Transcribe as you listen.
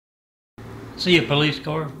See a police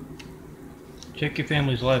car? Check your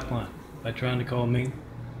family's lifeline by trying to call me.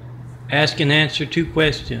 Ask and answer 2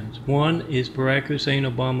 questions. 1, is Barack Hussein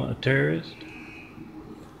Obama a terrorist?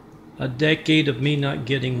 A decade of me not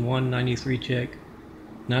getting 193 check.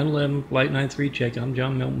 9/11 Flight 93 check. I'm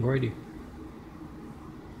John Milton Brady.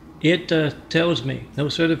 It tells me, no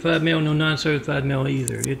certified mail, no non-certified mail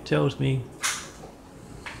either. It tells me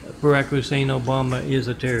Barack Hussein Obama is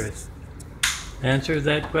a terrorist. Answer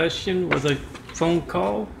that question with a phone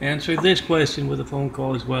call. Answer this question with a phone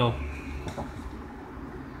call as well.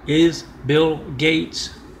 Is Bill Gates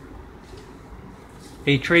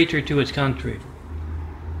a traitor to his country?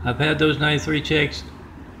 I've had those 93 checks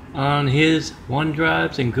on his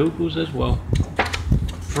OneDrives and Googles as well.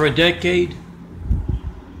 For a decade,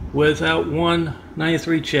 without one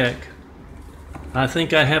 93 check. I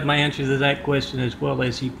think I have my answer to that question as well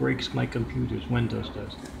as he breaks my computer's Windows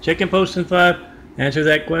does. Check and post in 5. Answer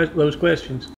those questions.